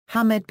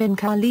Hamad bin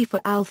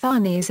Khalifa Al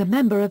Thani is a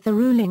member of the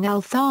ruling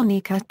Al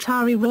Thani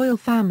Qatari royal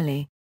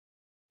family.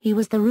 He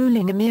was the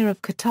ruling Emir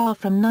of Qatar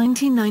from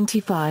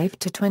 1995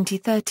 to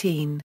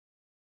 2013.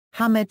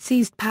 Hamad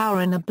seized power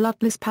in a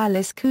bloodless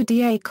palace coup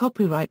d'état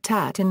copyright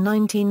act in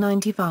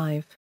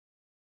 1995.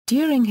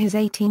 During his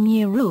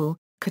 18-year rule,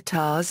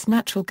 Qatar's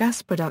natural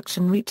gas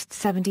production reached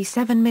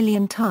 77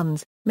 million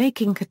tons,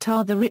 making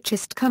Qatar the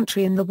richest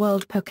country in the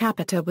world per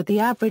capita, with the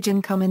average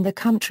income in the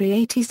country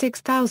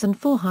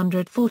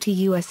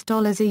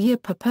 $86,440 a year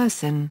per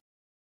person.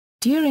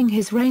 During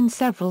his reign,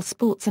 several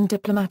sports and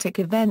diplomatic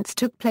events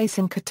took place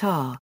in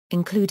Qatar,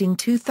 including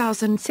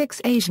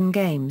 2006 Asian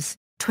Games,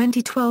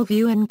 2012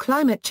 UN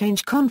Climate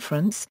Change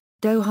Conference,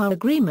 Doha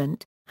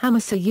Agreement,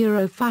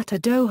 Hamas Fatah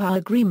Doha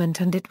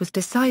Agreement, and it was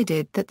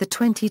decided that the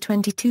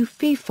 2022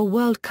 FIFA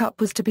World Cup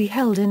was to be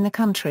held in the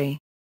country.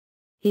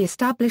 He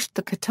established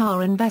the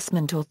Qatar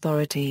Investment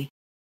Authority.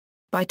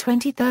 By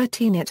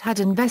 2013 it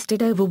had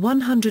invested over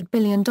 $100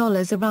 billion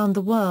around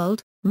the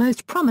world,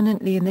 most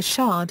prominently in the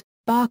Shard,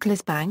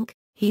 Barclays Bank,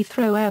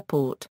 Heathrow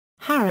Airport,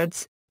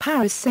 Harrods,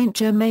 Paris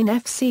Saint-Germain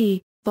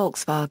F.C.,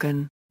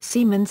 Volkswagen,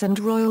 Siemens and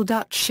Royal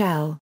Dutch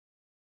Shell.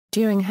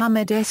 During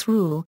Hamad's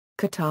rule,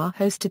 Qatar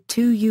hosted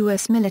 2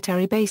 U.S.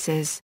 military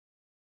bases.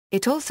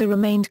 It also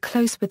remained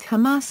close with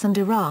Hamas and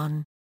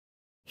Iran.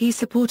 He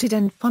supported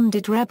and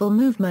funded rebel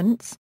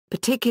movements,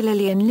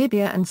 particularly in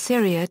Libya and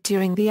Syria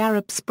during the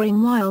Arab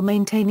Spring, while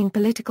maintaining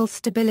political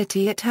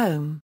stability at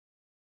home.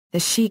 The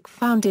Sheikh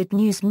founded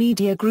news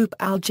media group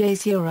Al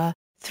Jazeera,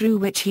 through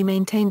which he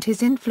maintained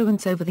his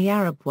influence over the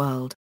Arab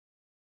world.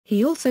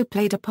 He also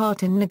played a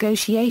part in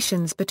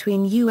negotiations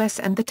between US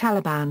and the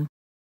Taliban.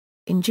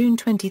 In June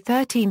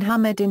 2013,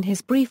 Hamad in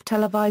his brief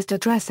televised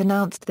address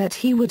announced that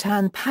he would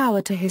hand power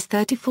to his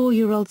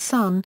 34-year-old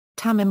son,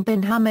 Tamim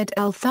bin Hamad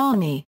Al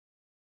Thani.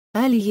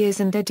 Early years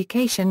and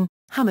education.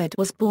 Hamad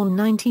was born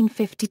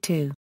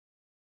 1952.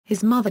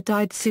 His mother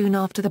died soon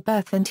after the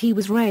birth and he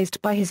was raised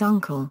by his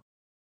uncle.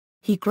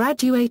 He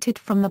graduated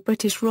from the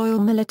British Royal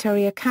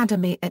Military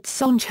Academy at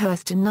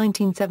Sandhurst in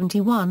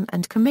 1971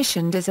 and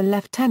commissioned as a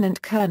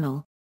lieutenant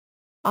colonel.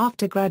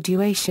 After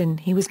graduation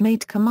he was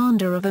made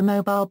commander of a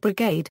mobile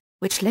brigade,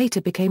 which later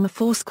became a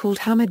force called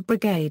Hamad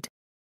Brigade.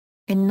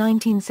 In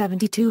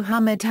 1972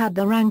 Hamad had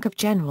the rank of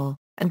general,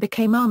 and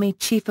became Army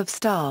Chief of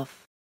Staff.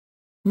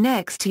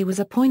 Next he was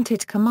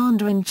appointed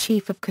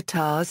Commander-in-Chief of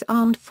Qatar's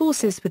Armed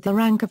Forces with the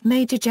rank of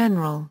Major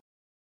General.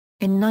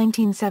 In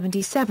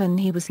 1977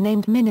 he was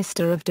named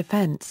Minister of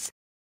Defense.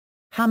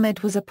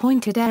 Hamad was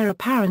appointed Heir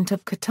Apparent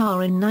of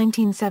Qatar in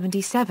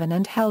 1977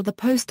 and held the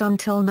post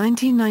until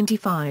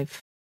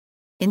 1995.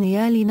 In the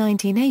early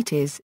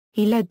 1980s,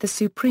 he led the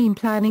Supreme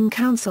Planning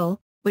Council,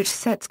 which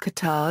sets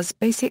Qatar's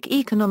basic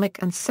economic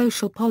and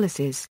social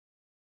policies.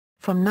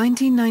 From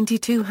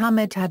 1992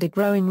 Hamad had a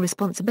growing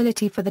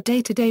responsibility for the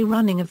day-to-day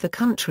running of the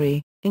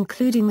country,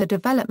 including the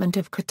development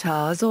of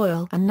Qatar's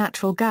oil and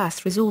natural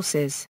gas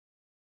resources.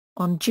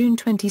 On June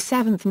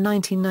 27,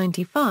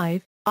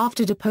 1995,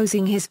 after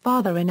deposing his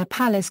father in a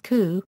palace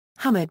coup,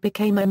 Hamad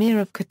became Emir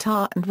of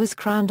Qatar and was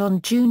crowned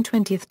on June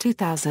 20,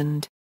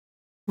 2000.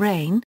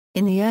 Reign.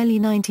 In the early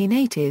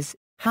 1980s,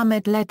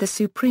 Hamad led the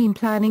Supreme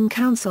Planning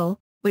Council,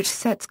 which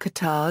sets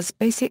Qatar's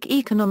basic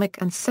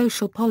economic and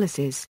social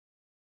policies.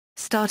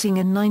 Starting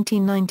in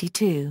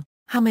 1992,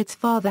 Hamad's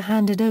father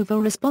handed over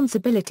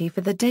responsibility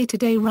for the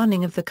day-to-day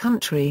running of the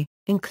country,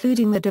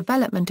 including the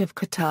development of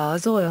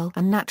Qatar's oil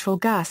and natural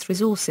gas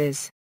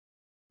resources.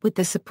 With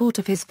the support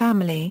of his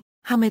family,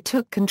 Hamad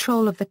took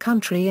control of the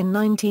country in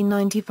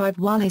 1995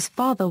 while his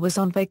father was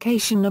on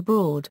vacation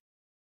abroad.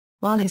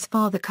 While his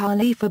father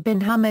Khalifa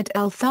bin Hamad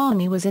Al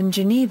Thani was in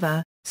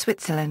Geneva,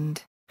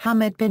 Switzerland,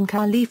 Hamad bin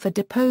Khalifa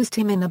deposed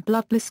him in a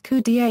bloodless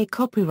coup d'état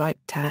copyright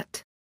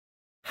act.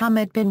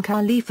 Hamad bin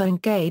Khalifa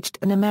engaged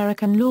an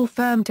American law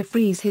firm to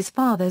freeze his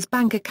father's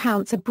bank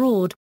accounts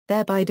abroad,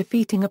 thereby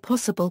defeating a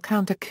possible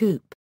counter-coup.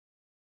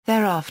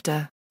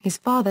 Thereafter, his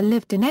father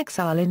lived in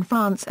exile in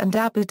France and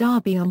Abu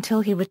Dhabi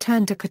until he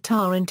returned to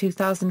Qatar in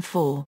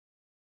 2004.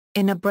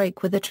 In a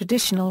break with a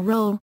traditional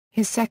role,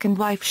 his second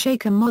wife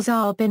Sheikh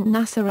Mozzar bint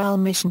Nasser Al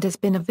Mishand has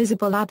been a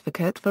visible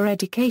advocate for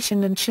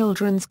education and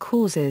children's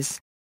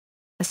causes.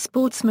 A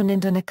sportsman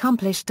and an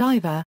accomplished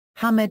diver,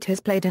 Hamad has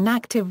played an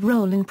active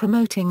role in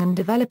promoting and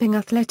developing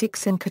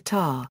athletics in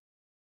Qatar.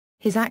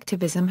 His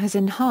activism has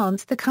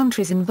enhanced the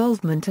country's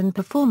involvement and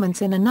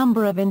performance in a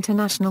number of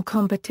international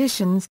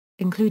competitions,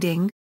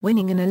 including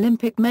winning an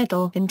Olympic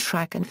medal in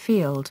track and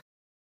field.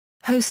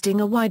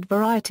 Hosting a wide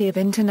variety of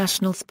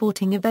international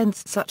sporting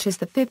events such as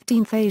the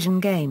 15th Asian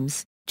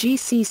Games,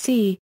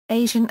 GCC,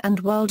 Asian and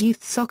World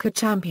Youth Soccer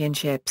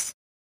Championships.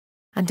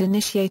 And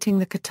initiating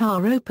the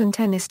Qatar Open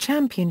Tennis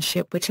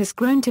Championship, which has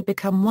grown to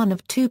become one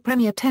of 2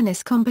 premier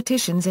tennis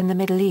competitions in the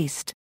Middle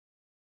East.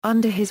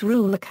 Under his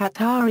rule the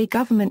Qatari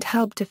government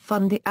helped to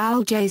fund the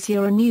Al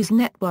Jazeera news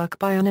network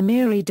by an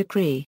Emiri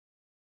decree.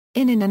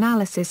 In an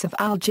analysis of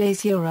Al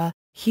Jazeera,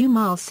 Hugh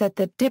Miles said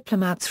that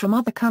diplomats from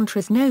other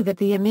countries know that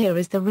the Emir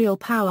is the real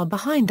power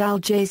behind Al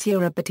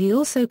Jazeera, but he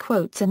also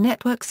quotes a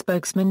network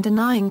spokesman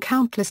denying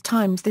countless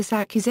times this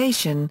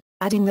accusation,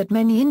 adding that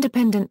many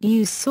independent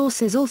news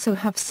sources also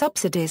have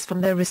subsidies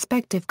from their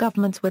respective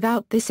governments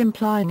without this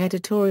implying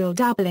editorial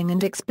dabbling,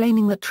 and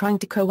explaining that trying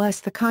to coerce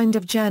the kind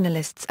of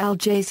journalists Al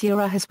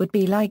Jazeera has would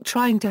be like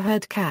trying to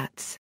herd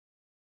cats.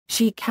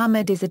 Sheikh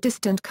Hamad is a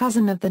distant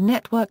cousin of the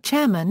network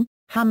chairman,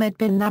 Hamad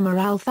bin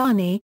Al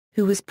Thani,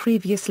 who was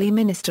previously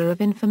Minister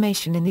of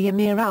Information in the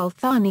Emir Al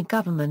Thani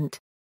government.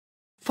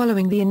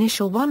 Following the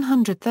initial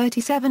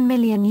 $137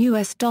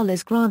 million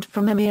grant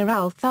from Emir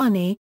Al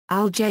Thani,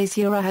 Al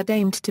Jazeera had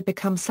aimed to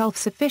become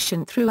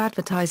self-sufficient through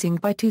advertising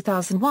by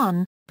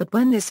 2001, but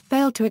when this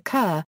failed to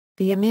occur,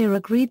 the Emir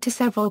agreed to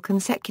several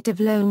consecutive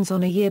loans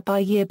on a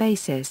year-by-year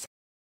basis.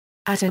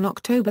 At an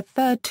October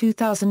 3,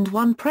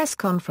 2001 press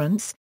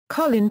conference,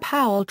 Colin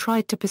Powell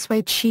tried to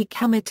persuade Sheikh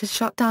Hamad to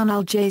shut down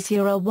Al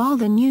Jazeera, while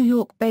the New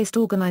York-based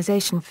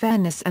organization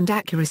Fairness and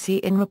Accuracy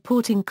in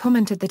Reporting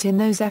commented that in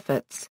those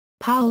efforts,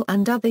 Powell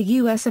and other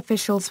U.S.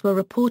 officials were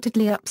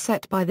reportedly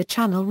upset by the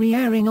channel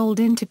re-airing old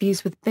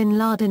interviews with bin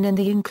Laden and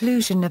the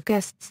inclusion of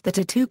guests that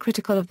are too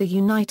critical of the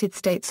United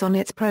States on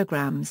its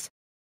programs.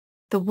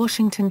 The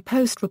Washington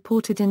Post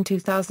reported in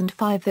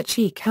 2005 that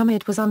Sheikh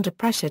Hamad was under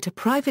pressure to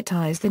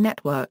privatize the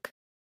network.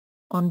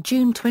 On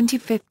June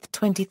 25,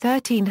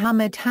 2013,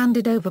 Hamad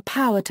handed over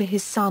power to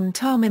his son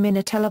Tamim in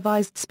a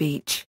televised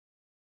speech.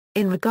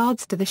 In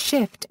regards to the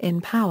shift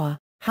in power,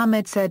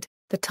 Hamad said,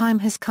 "The time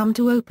has come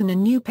to open a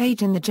new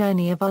page in the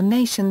journey of our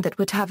nation that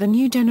would have a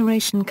new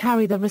generation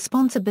carry the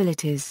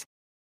responsibilities."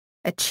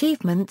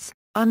 Achievements: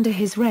 under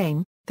his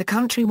reign, the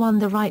country won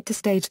the right to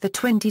stage the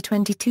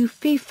 2022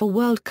 FIFA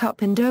World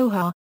Cup in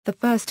Doha, the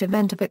first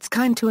event of its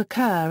kind to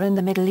occur in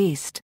the Middle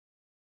East.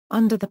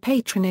 Under the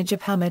patronage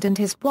of Hamad and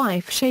his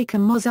wife Sheikha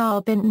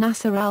Mozzar bint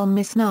Nasser Al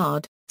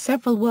Misnad,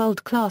 several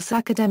world-class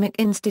academic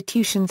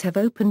institutions have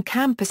opened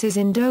campuses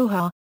in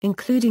Doha,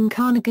 including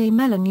Carnegie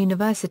Mellon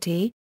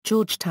University,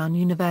 Georgetown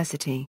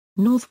University,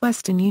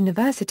 Northwestern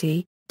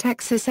University,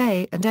 Texas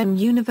A&M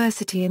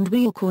University and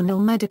Weill Cornell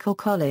Medical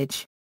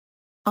College.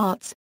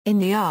 Arts: in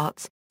the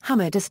arts,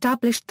 Hamad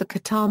established the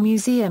Qatar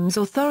Museums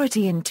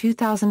Authority in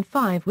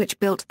 2005, which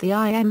built the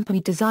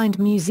IMP-designed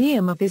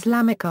Museum of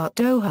Islamic Art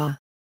Doha.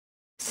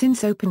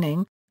 Since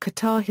opening,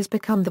 Qatar has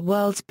become the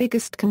world's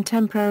biggest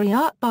contemporary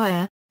art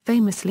buyer,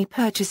 famously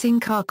purchasing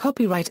car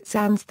copyrights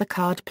and the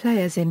card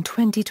players in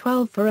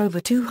 2012 for over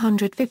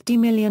 $250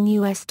 million.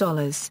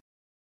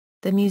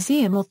 The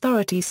Museum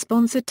Authority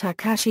sponsored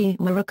Takashi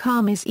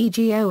Murakami's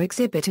EGO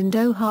exhibit in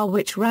Doha,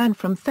 which ran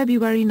from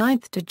February 9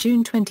 to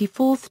June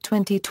 24,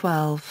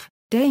 2012,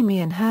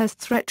 Damien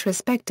Hirst's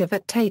retrospective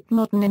at Tate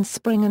Modern in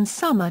spring and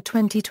summer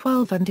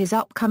 2012, and his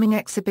upcoming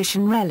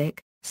exhibition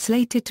Relic,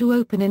 slated to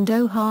open in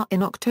Doha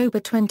in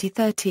October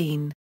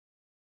 2013.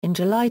 In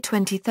July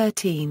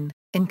 2013,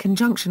 in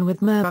conjunction with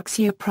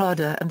Mauricio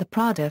Prada and the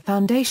Prada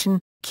Foundation,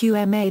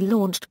 QMA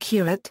launched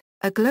Curate,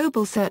 a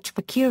global search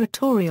for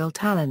curatorial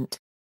talent.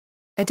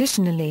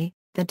 Additionally,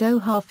 the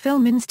Doha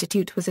Film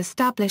Institute was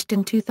established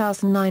in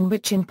 2009,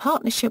 which, in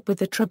partnership with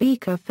the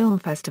Tribeca Film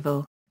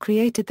Festival,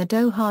 created the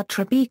Doha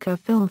Tribeca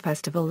Film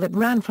Festival that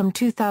ran from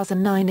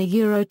 2009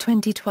 to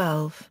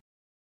 2012.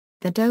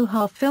 The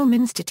Doha Film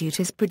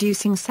Institute is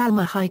producing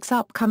Salma Hayek's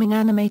upcoming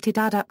animated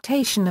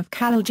adaptation of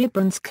Khalil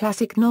Gibran's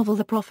classic novel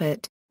The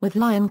Prophet, with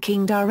Lion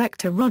King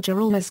director Roger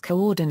Allers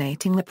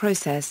coordinating the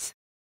process.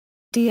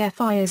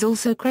 DFI is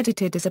also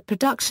credited as a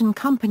production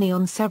company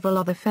on several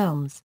other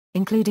films,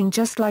 including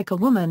Just Like a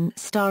Woman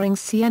starring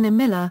Sienna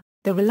Miller,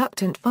 The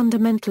Reluctant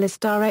Fundamentalist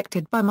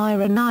directed by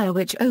Myra Nair,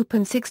 which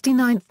opened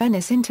 69th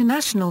Venice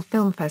International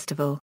Film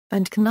Festival,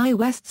 and Kanye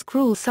West's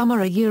Cruel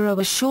Summer,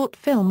 a short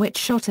film which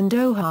shot in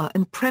Doha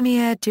and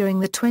premiered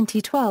during the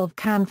 2012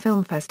 Cannes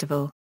Film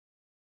Festival.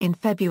 In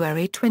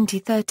February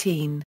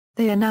 2013,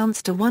 they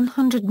announced a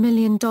 $100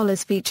 million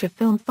feature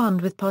film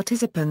fund with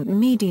Participant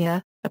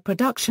Media, a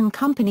production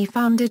company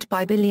founded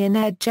by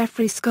billionaire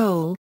Jeffrey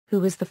Skoll, who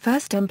was the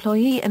first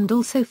employee and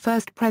also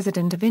first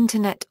president of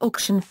internet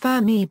auction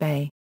firm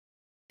eBay.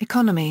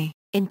 Economy: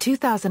 in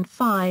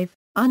 2005,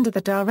 under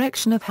the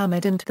direction of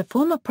Hamad and the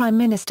former Prime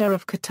Minister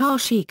of Qatar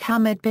Sheikh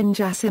Hamad bin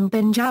Jassim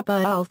bin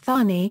Jabbar Al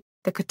Thani,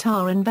 the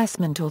Qatar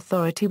Investment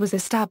Authority was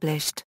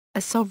established,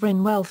 a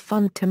sovereign wealth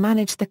fund to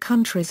manage the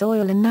country's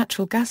oil and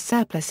natural gas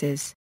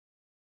surpluses.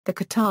 The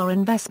Qatar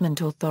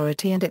Investment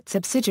Authority and its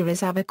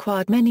subsidiaries have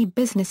acquired many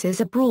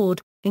businesses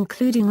abroad,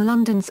 including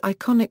London's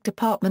iconic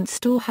department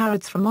store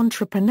Harrods from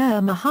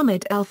entrepreneur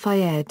Mohammed El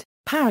Fayed,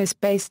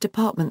 Paris-based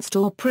department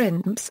store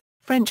Prince,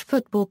 French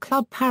football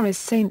club Paris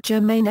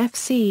Saint-Germain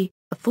F.C.,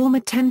 a former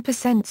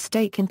 10%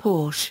 stake in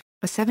Porsche,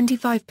 a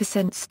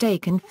 75%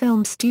 stake in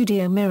film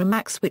studio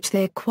Miramax which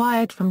they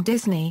acquired from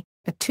Disney,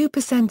 a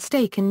 2%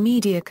 stake in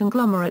media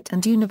conglomerate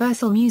and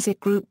Universal Music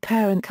Group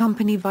parent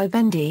company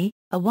Vivendi,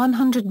 a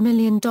 $100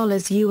 million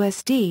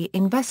USD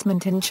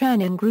investment in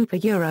Chernin Group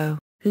Euro,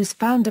 whose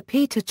founder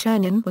Peter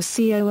Chernin was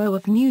COO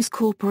of News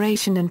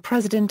Corporation and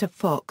president of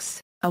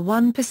Fox, a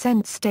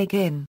 1% stake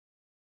in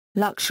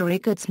luxury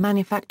goods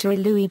manufacturer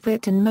Louis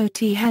Vuitton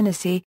Moët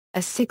Hennessy, a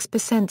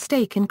 6%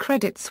 stake in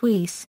Credit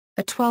Suisse,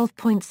 a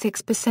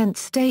 12.6%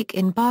 stake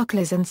in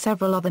Barclays and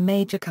several other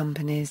major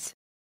companies.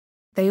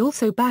 They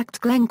also backed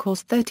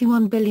Glencore's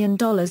 $31 billion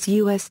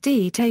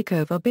USD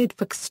takeover bid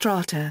for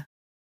Xstrata.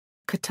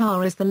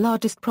 Qatar is the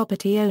largest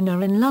property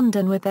owner in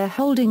London with their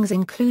holdings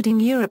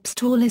including Europe's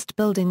tallest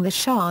building the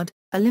Shard,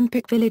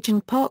 Olympic Village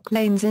and Park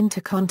Lane's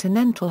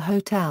Intercontinental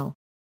Hotel.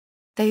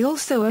 They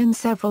also own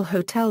several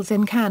hotels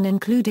in Cannes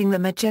including the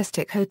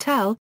Majestic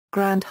Hotel,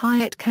 Grand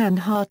Hyatt Cannes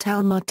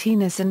Hotel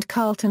Martinez and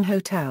Carlton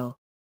Hotel.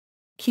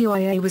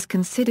 QIA was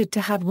considered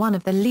to have one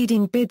of the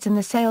leading bids in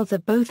the sales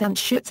of both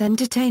Anschutz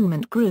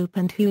Entertainment Group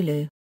and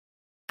Hulu.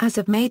 As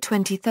of May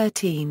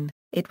 2013,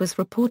 it was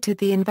reported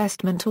the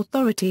Investment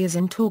Authority is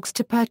in talks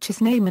to purchase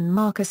Neiman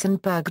Marcus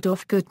and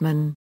Bergdorf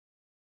Goodman.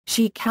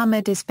 Sheikh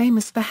Hamad is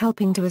famous for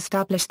helping to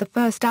establish the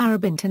first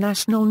Arab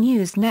international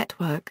news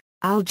network,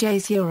 Al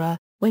Jazeera,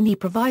 when he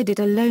provided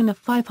a loan of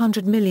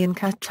 500 million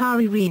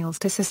Qatari riyals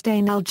to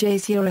sustain Al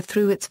Jazeera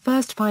through its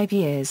first 5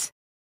 years.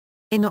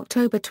 In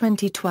October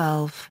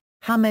 2012,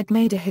 Hamad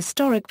made a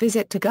historic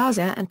visit to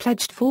Gaza and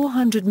pledged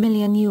 $400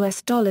 million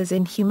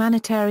in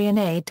humanitarian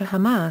aid to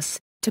Hamas,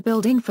 to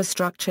build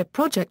infrastructure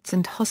projects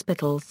and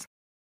hospitals.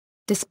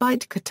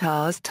 Despite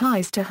Qatar's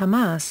ties to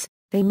Hamas,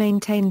 they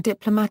maintain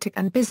diplomatic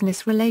and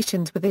business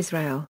relations with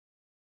Israel.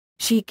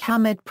 Sheikh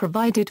Hamad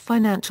provided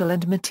financial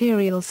and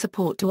material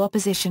support to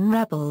opposition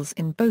rebels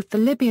in both the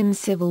Libyan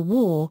civil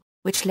war,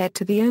 which led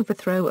to the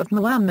overthrow of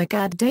Muammar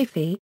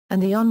Gaddafi,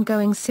 and the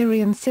ongoing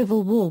Syrian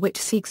civil war which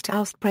seeks to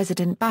oust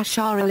President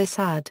Bashar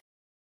al-Assad.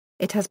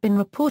 It has been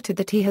reported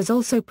that he has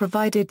also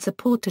provided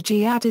support to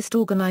jihadist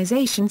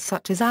organizations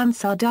such as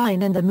Ansar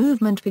Dine and the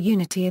Movement for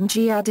Unity and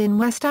Jihad in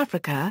West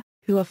Africa,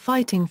 who are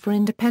fighting for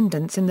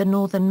independence in the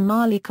northern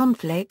Mali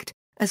conflict,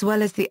 as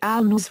well as the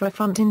Al-Nusra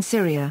Front in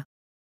Syria.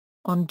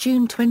 On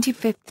June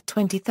 25,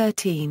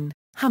 2013,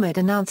 Hamad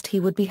announced he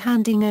would be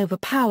handing over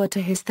power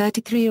to his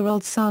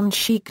 33-year-old son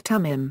Sheikh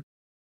Tamim.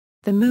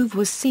 The move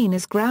was seen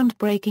as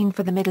groundbreaking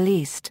for the Middle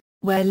East,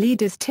 where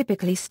leaders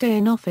typically stay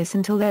in office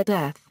until their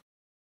death.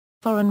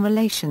 Foreign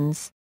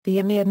relations: the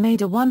Emir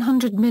made a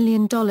 $100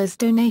 million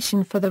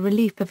donation for the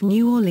relief of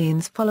New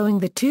Orleans following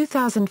the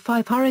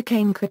 2005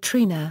 Hurricane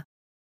Katrina.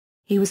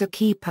 He was a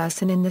key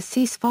person in the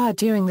ceasefire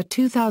during the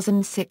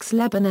 2006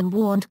 Lebanon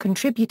War and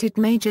contributed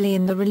majorly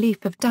in the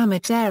relief of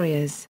damaged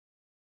areas.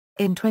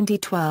 In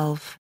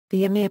 2012,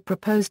 the Emir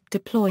proposed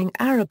deploying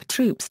Arab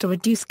troops to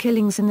reduce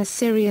killings in the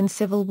Syrian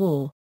civil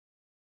war.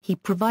 He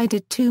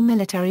provided 2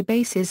 military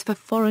bases for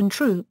foreign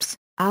troops,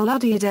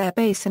 Al-Udeid Air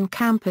Base and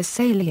Campus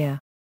Salia.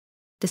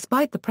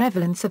 Despite the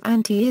prevalence of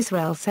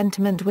anti-Israel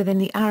sentiment within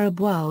the Arab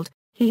world,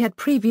 he had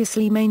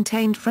previously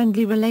maintained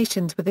friendly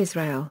relations with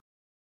Israel.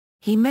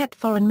 He met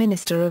Foreign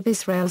Minister of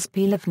Israel's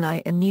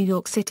Livni in New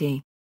York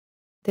City.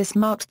 This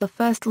marked the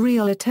first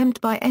real attempt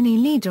by any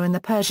leader in the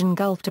Persian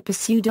Gulf to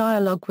pursue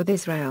dialogue with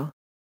Israel.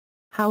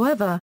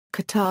 However,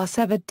 Qatar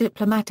severed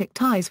diplomatic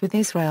ties with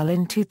Israel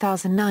in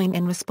 2009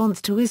 in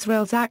response to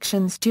Israel's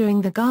actions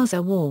during the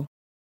Gaza war.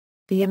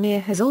 The Emir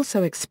has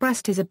also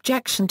expressed his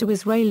objection to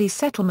Israeli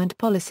settlement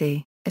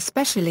policy,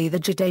 especially the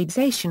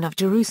Judaization of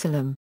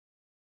Jerusalem.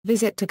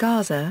 Visit to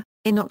Gaza: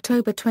 in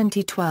October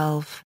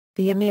 2012,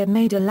 the Emir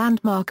made a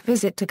landmark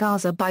visit to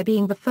Gaza by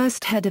being the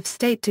first head of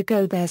state to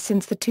go there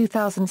since the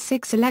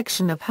 2006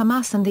 election of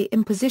Hamas and the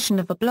imposition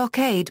of a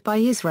blockade by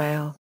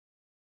Israel.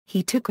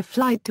 He took a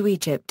flight to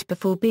Egypt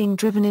before being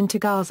driven into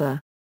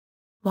Gaza.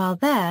 While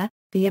there,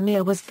 the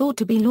Emir was thought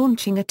to be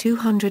launching a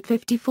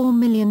 $254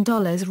 million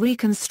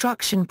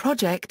reconstruction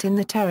project in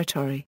the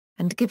territory,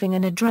 and giving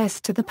an address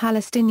to the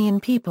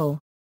Palestinian people.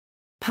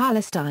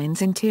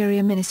 Palestine's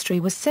Interior Ministry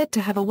was said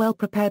to have a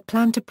well-prepared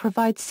plan to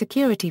provide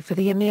security for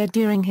the Emir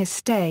during his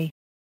stay.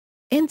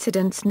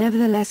 Incidents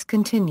nevertheless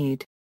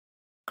continued.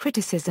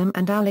 Criticism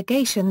and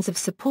allegations of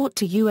support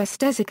to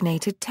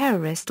U.S.-designated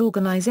terrorist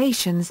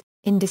organizations.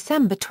 In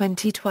December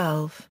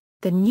 2012,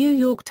 the New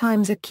York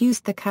Times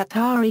accused the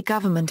Qatari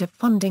government of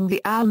funding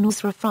the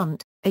Al-Nusra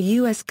Front, a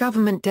U.S.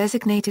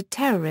 government-designated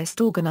terrorist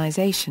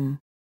organization.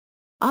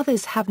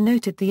 Others have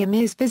noted the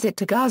Emir's visit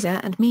to Gaza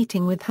and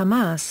meeting with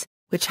Hamas,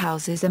 which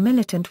houses a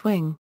militant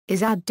wing,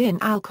 is ad-Din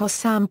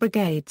al-Qassam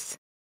brigades.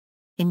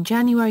 In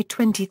January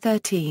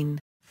 2013,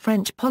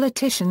 French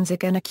politicians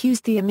again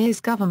accused the Emir's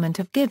government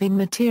of giving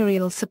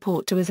material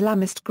support to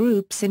Islamist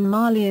groups in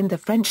Mali, and the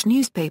French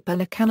newspaper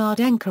Le Canard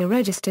Enca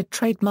registered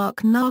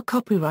trademark NA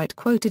copyright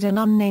quoted an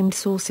unnamed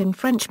source in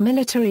French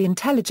military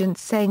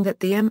intelligence saying that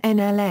the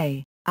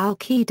MNLA,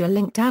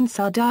 Al-Qaeda-linked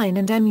Ansar Dine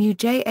and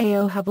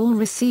MUJAO have all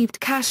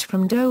received cash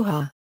from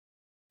Doha.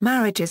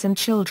 Marriages and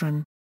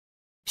children.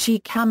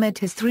 Sheikh Hamad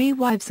has 3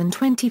 wives and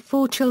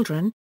 24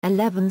 children,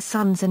 11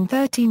 sons and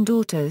 13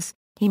 daughters.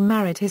 He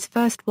married his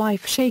first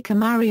wife Sheikha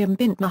Maryam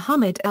bint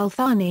Mohammed Al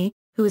Thani,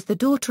 who is the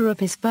daughter of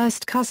his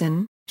first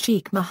cousin,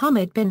 Sheikh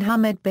Mohammed bin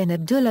Hamad bin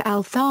Abdullah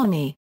Al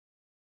Thani.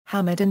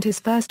 Hamad and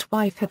his first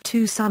wife have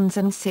 2 sons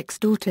and 6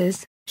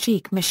 daughters,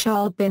 Sheikh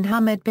Mashal bin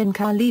Hamad bin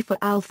Khalifa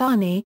Al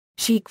Thani,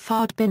 Sheikh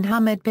Fahd bin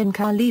Hamad bin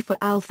Khalifa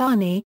Al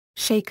Thani,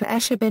 Sheikha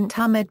Esha bint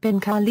Hamad bin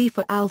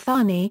Khalifa Al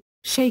Thani,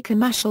 Sheikha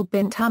Mashal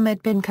bint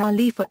Hamad bin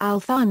Khalifa Al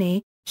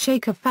Thani,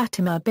 Sheikha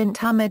Fatima bint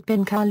Hamad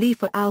bin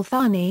Khalifa Al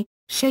Thani,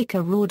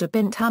 Sheikha Rauda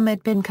bint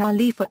Hamad bin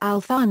Khalifa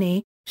Al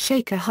Thani,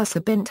 Sheikha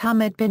Hafsa bint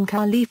Hamad bin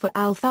Khalifa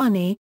Al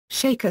Thani,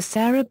 Sheikha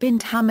Sarah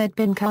bint Hamad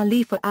bin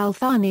Khalifa Al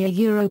Thani, a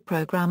Euro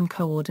program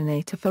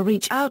coordinator for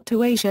Reach Out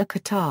to Asia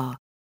Qatar.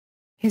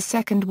 His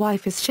second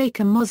wife is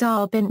Sheikha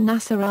Mozzar bint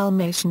Nasser Al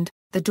Mashand,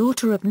 the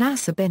daughter of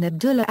Nasser bin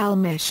Abdullah Al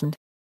Mashand.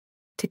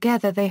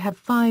 Together they have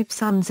 5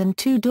 sons and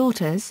 2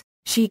 daughters.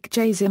 Sheikh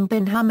Jazim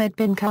bin Hamad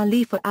bin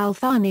Khalifa Al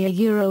Thani, a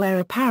Euro heir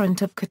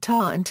apparent of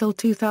Qatar until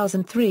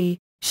 2003,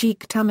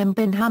 Sheikh Tamim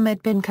bin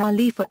Hamad bin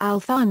Khalifa Al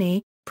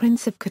Thani,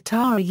 Prince of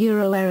Qatar, a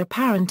Euro heir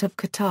apparent of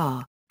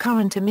Qatar,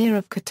 current Emir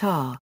of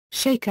Qatar,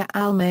 Sheikha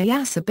Al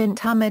Mayasser bint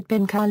Hamad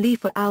bin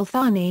Khalifa Al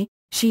Thani,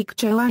 Sheikh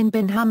Joanne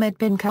bin Hamad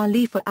bin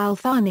Khalifa Al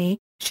Thani,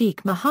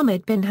 Sheikh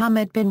Mohammed bin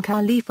Hamad bin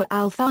Khalifa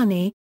Al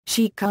Thani,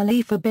 Sheikh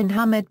Khalifa bin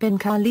Hamad bin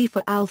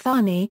Khalifa Al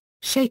Thani,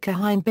 Sheikha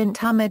Hind bint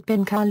Hamad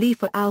bin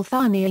Khalifa Al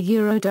Thani, a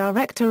Euro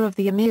director of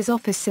the Emir's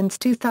office since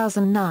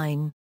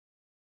 2009.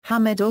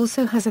 Hamad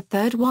also has a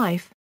third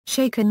wife,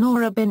 Sheikha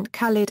Noura bint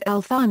Khalid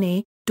Al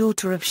Thani,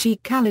 daughter of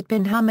Sheikh Khalid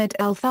bin Hamad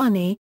Al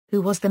Thani,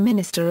 who was the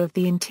Minister of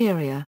the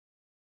Interior.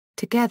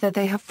 Together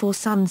they have 4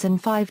 sons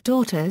and 5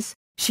 daughters,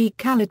 Sheikh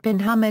Khalid bin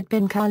Hamad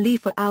bin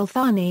Khalifa Al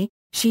Thani,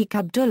 Sheikh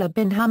Abdullah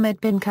bin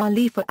Hamad bin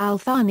Khalifa Al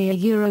Thani, a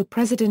Euro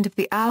president of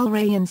the Al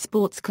Rayyan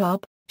Sports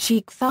Club,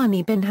 Sheikh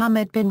Thani bin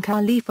Hamad bin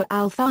Khalifa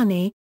Al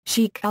Thani,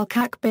 Sheikh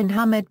Al-Kak bin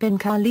Hamad bin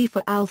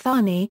Khalifa Al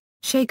Thani,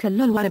 Sheikha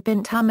Lulwa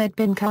bint Hamad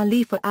bin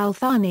Khalifa Al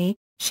Thani,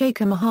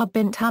 Sheikha Mahab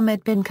bint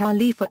Hamad bin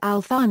Khalifa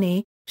Al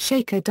Thani,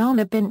 Sheikha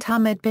Dana bint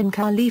Hamad bin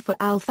Khalifa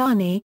Al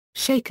Thani,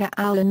 Sheikha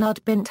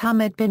Al-Anad bint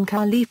Hamad bin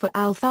Khalifa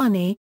Al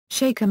Thani,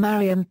 Sheikha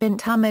Maryam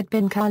bint Hamad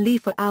bin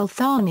Khalifa Al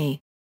Thani.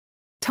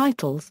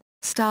 Titles,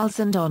 styles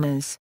and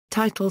honors.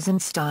 Titles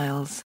and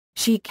styles.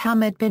 Sheikh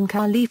Hamad bin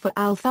Khalifa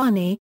Al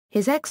Thani,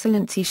 His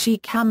Excellency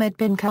Sheikh Hamad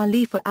bin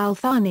Khalifa Al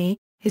Thani,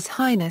 His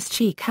Highness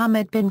Sheikh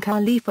Hamad bin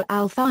Khalifa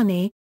Al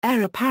Thani,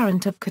 Heir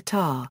Apparent of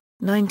Qatar,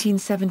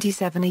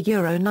 1977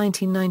 Euro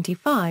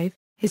 1995,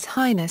 His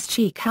Highness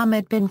Sheikh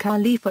Hamad bin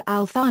Khalifa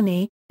Al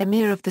Thani,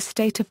 Emir of the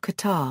State of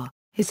Qatar,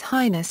 His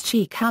Highness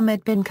Sheikh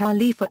Hamad bin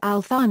Khalifa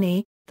Al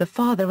Thani, the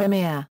Father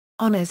Emir.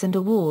 Honours and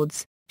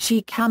awards.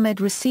 Sheikh Hamad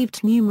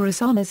received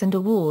numerous honours and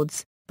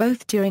awards,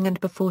 both during and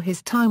before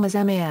his time as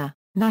Emir.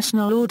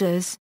 National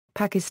orders,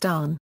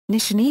 Pakistan,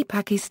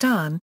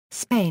 Nishani-Pakistan,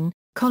 Spain,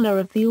 Collar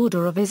of the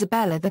Order of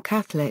Isabella the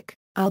Catholic,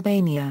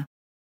 Albania.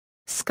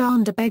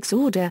 Skanderbeg's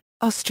Order,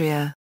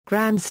 Austria,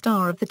 Grand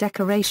Star of the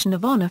Decoration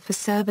of Honor for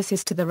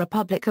Services to the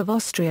Republic of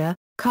Austria,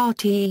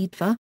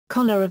 Kartitva,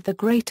 Collar of the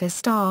Greater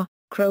Star,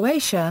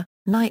 Croatia,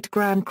 Knight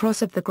Grand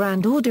Cross of the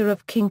Grand Order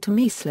of King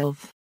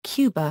Tomislav,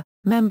 Cuba,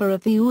 Member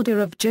of the Order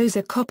of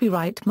Jose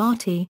Copyright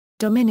Marti,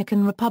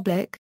 Dominican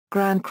Republic,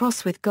 Grand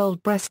Cross with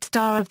Gold Breast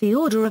Star of the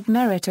Order of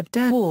Merit of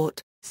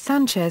Dewart,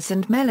 Sanchez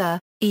and Mella,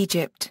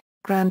 Egypt,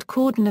 Grand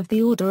Cordon of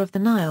the Order of the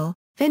Nile,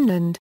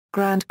 Finland,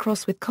 Grand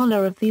Cross with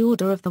Collar of the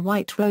Order of the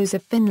White Rose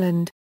of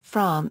Finland,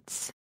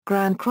 France,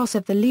 Grand Cross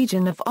of the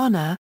Legion of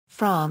Honor,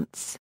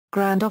 France,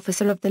 Grand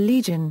Officer of the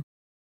Legion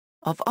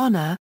of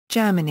Honor,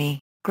 Germany,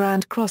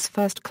 Grand Cross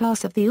First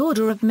Class of the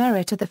Order of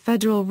Merit of the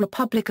Federal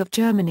Republic of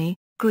Germany,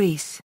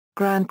 Greece,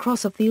 Grand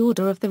Cross of the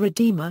Order of the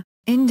Redeemer,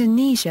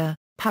 Indonesia,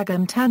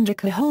 Pagam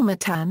Tandrika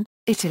Hormatan,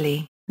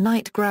 Italy,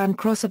 Knight Grand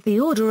Cross of the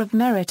Order of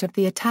Merit of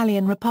the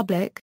Italian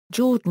Republic,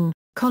 Jordan,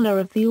 Collar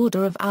of the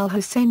Order of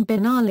Al-Hussein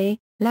bin Ali,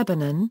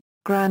 Lebanon,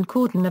 Grand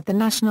Cordon of the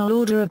National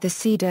Order of the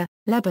Cedar,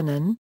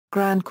 Lebanon,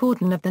 Grand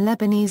Cordon of the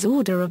Lebanese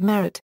Order of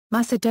Merit,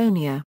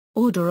 Macedonia,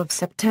 Order of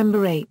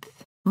September 8,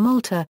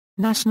 Malta,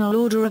 National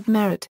Order of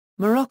Merit,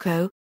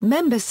 Morocco,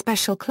 Member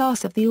Special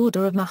Class of the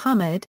Order of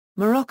Muhammad,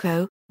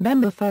 Morocco,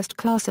 Member First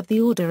Class of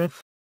the Order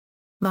of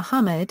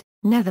Muhammad,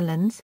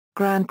 Netherlands,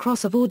 Grand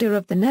Cross of Order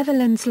of the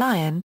Netherlands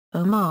Lion,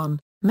 Oman,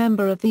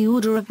 Member of the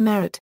Order of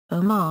Merit,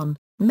 Oman,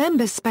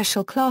 Member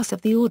Special Class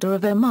of the Order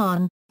of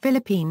Oman,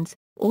 Philippines,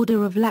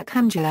 Order of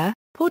L'Arcangela,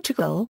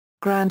 Portugal,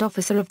 Grand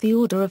Officer of the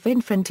Order of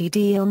Infante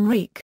de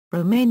Enrique,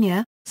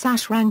 Romania,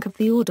 Sash Rank of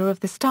the Order of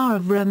the Star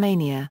of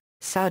Romania,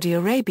 Saudi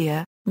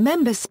Arabia,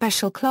 Member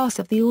Special Class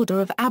of the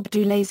Order of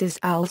Abdulaziz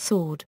Al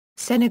Saud,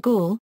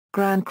 Senegal,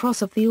 Grand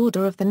Cross of the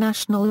Order of the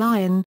National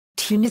Lion,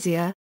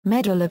 Tunisia,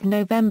 Medal of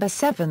November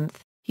 7,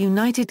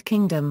 United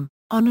Kingdom,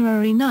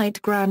 Honorary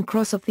Knight Grand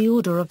Cross of the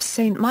Order of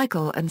St.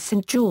 Michael and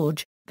St.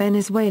 George,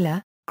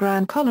 Venezuela,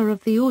 Grand Collar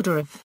of the Order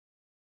of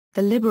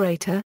the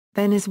Liberator,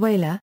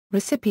 Venezuela,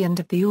 recipient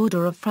of the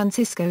Order of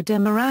Francisco de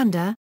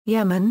Miranda,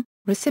 Yemen,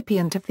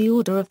 recipient of the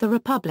Order of the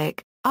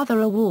Republic.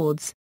 Other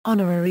awards,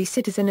 Honorary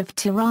Citizen of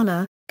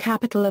Tirana,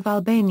 capital of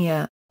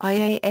Albania,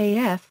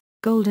 IAAF,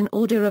 Golden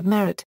Order of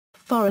Merit,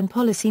 Foreign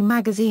Policy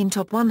Magazine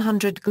Top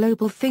 100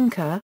 Global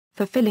Thinker,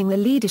 fulfilling the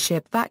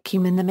leadership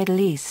vacuum in the Middle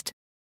East.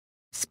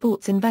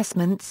 Sports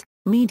investments.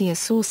 Media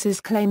sources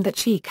claim that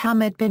Sheikh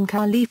Hamad bin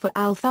Khalifa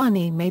Al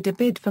Thani made a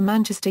bid for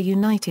Manchester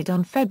United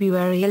on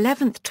February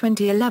 11,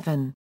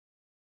 2011.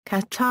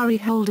 Qatari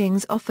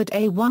Holdings offered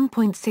a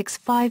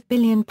 £1.65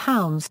 billion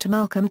to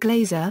Malcolm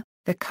Glazer,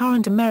 the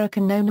current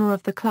American owner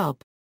of the club.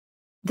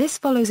 This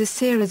follows a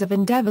series of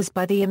endeavors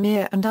by the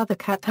Emir and other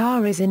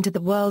Qataris into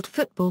the world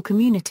football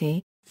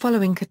community,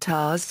 following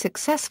Qatar's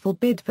successful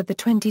bid for the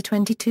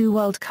 2022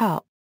 World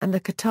Cup, and the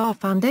Qatar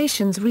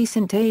Foundation's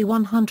recent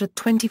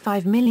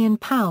 £125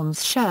 million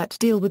shirt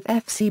deal with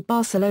FC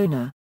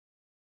Barcelona.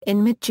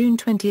 In mid-June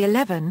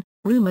 2011,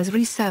 rumours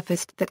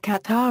resurfaced that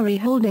Qatari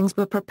Holdings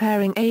were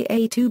preparing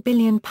a £2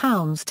 billion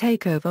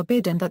takeover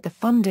bid and that the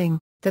funding,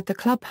 that the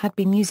club had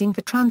been using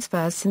for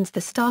transfers since the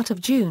start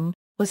of June,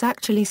 was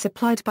actually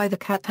supplied by the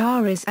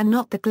Qataris and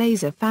not the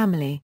Glazer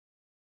family.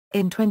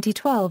 In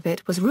 2012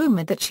 it was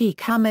rumoured that Sheikh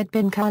Hamad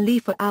bin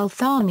Khalifa Al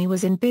Thani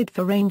was in bid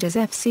for Rangers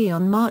FC.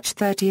 On March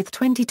 30,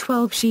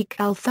 2012 Sheikh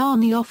Al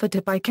Thani offered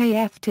to buy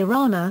KF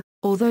Tirana,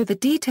 although the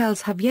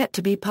details have yet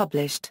to be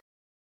published.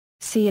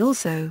 See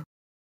also: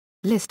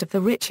 List of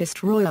the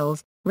richest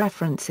royals,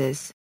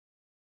 references.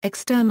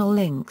 External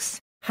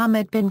links: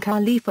 Hamad bin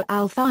Khalifa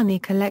Al Thani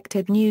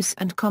collected news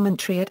and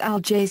commentary at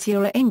Al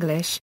Jazeera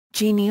English,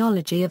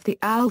 Genealogy of the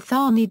Al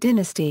Thani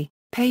dynasty.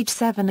 Page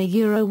 7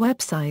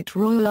 website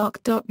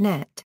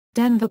royalarc.net,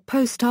 Denver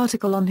Post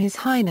article on His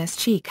Highness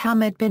Sheikh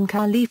Hamad bin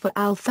Khalifa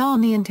Al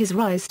Thani and his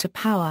rise to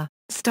power,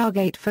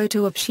 Stargate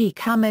photo of Sheikh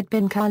Hamad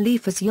bin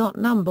Khalifa's yacht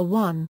number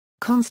 1,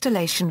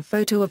 constellation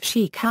photo of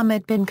Sheikh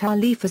Hamad bin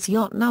Khalifa's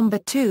yacht number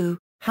 2,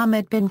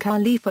 Hamad bin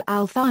Khalifa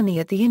Al Thani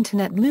at the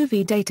Internet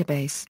Movie Database.